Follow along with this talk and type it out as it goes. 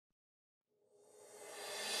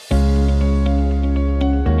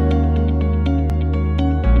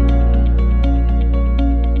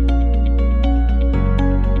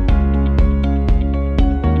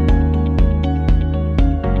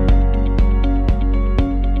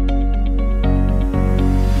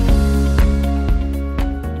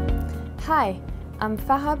I'm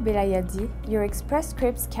Farah Belayadi, your Express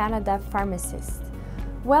Scripts Canada pharmacist.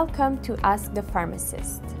 Welcome to Ask the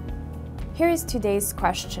Pharmacist. Here is today's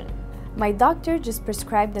question. My doctor just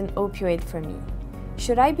prescribed an opioid for me.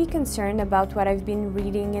 Should I be concerned about what I've been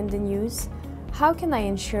reading in the news? How can I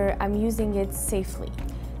ensure I'm using it safely?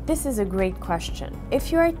 This is a great question.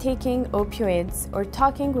 If you are taking opioids or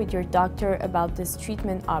talking with your doctor about this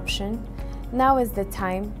treatment option, now is the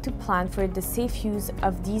time to plan for the safe use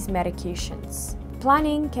of these medications.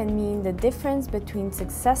 Planning can mean the difference between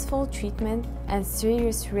successful treatment and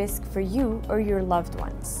serious risk for you or your loved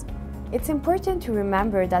ones. It's important to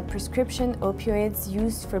remember that prescription opioids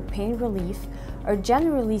used for pain relief are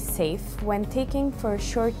generally safe when taken for a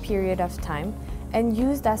short period of time and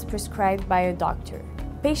used as prescribed by a doctor.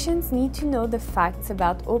 Patients need to know the facts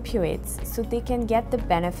about opioids so they can get the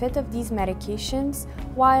benefit of these medications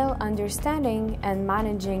while understanding and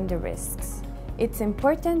managing the risks. It's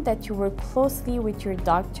important that you work closely with your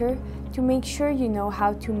doctor to make sure you know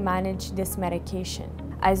how to manage this medication.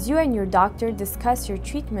 As you and your doctor discuss your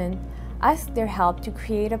treatment, ask their help to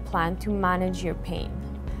create a plan to manage your pain.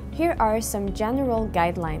 Here are some general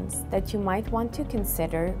guidelines that you might want to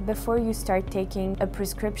consider before you start taking a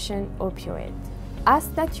prescription opioid.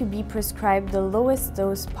 Ask that you be prescribed the lowest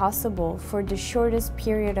dose possible for the shortest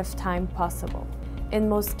period of time possible. In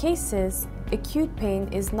most cases, acute pain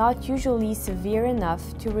is not usually severe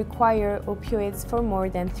enough to require opioids for more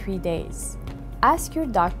than 3 days. Ask your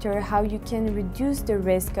doctor how you can reduce the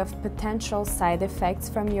risk of potential side effects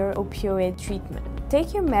from your opioid treatment.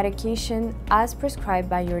 Take your medication as prescribed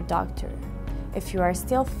by your doctor. If you are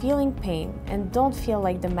still feeling pain and don't feel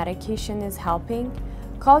like the medication is helping,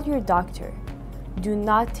 call your doctor. Do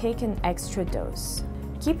not take an extra dose.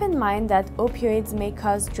 Keep in mind that opioids may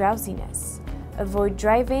cause drowsiness. Avoid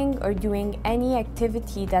driving or doing any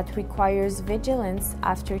activity that requires vigilance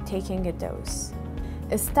after taking a dose.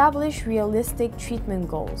 Establish realistic treatment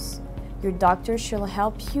goals. Your doctor should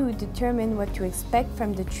help you determine what to expect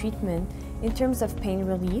from the treatment in terms of pain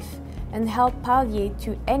relief and help palliate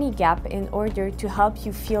to any gap in order to help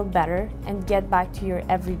you feel better and get back to your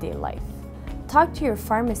everyday life. Talk to your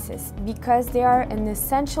pharmacist because they are an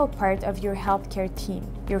essential part of your healthcare team.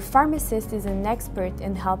 Your pharmacist is an expert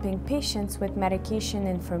in helping patients with medication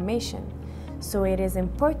information, so it is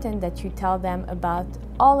important that you tell them about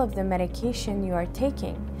all of the medication you are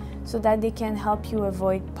taking so that they can help you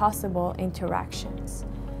avoid possible interactions.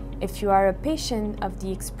 If you are a patient of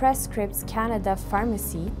the Express Scripts Canada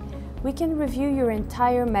pharmacy, we can review your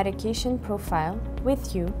entire medication profile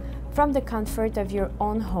with you from the comfort of your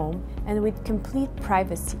own home and with complete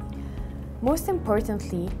privacy. Most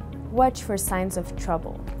importantly, watch for signs of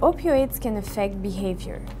trouble. Opioids can affect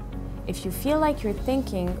behavior. If you feel like your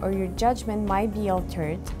thinking or your judgment might be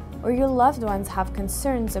altered, or your loved ones have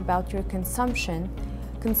concerns about your consumption,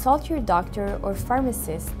 consult your doctor or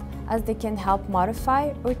pharmacist as they can help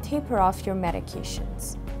modify or taper off your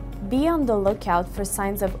medications. Be on the lookout for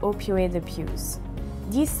signs of opioid abuse.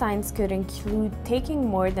 These signs could include taking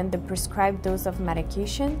more than the prescribed dose of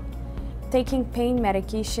medication, taking pain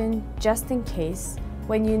medication just in case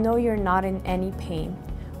when you know you're not in any pain,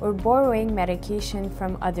 or borrowing medication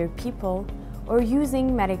from other people, or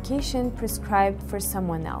using medication prescribed for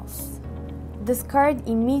someone else. Discard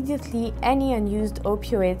immediately any unused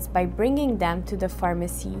opioids by bringing them to the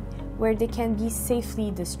pharmacy where they can be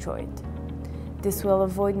safely destroyed. This will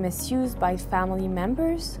avoid misuse by family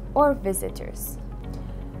members or visitors.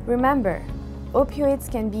 Remember,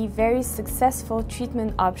 opioids can be very successful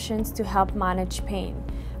treatment options to help manage pain,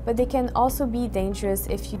 but they can also be dangerous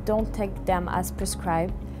if you don't take them as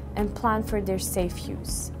prescribed and plan for their safe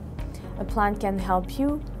use. A plan can help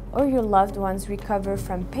you or your loved ones recover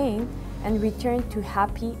from pain and return to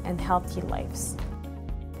happy and healthy lives.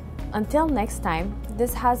 Until next time,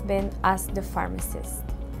 this has been Ask the Pharmacist.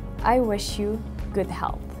 I wish you good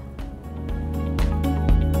health.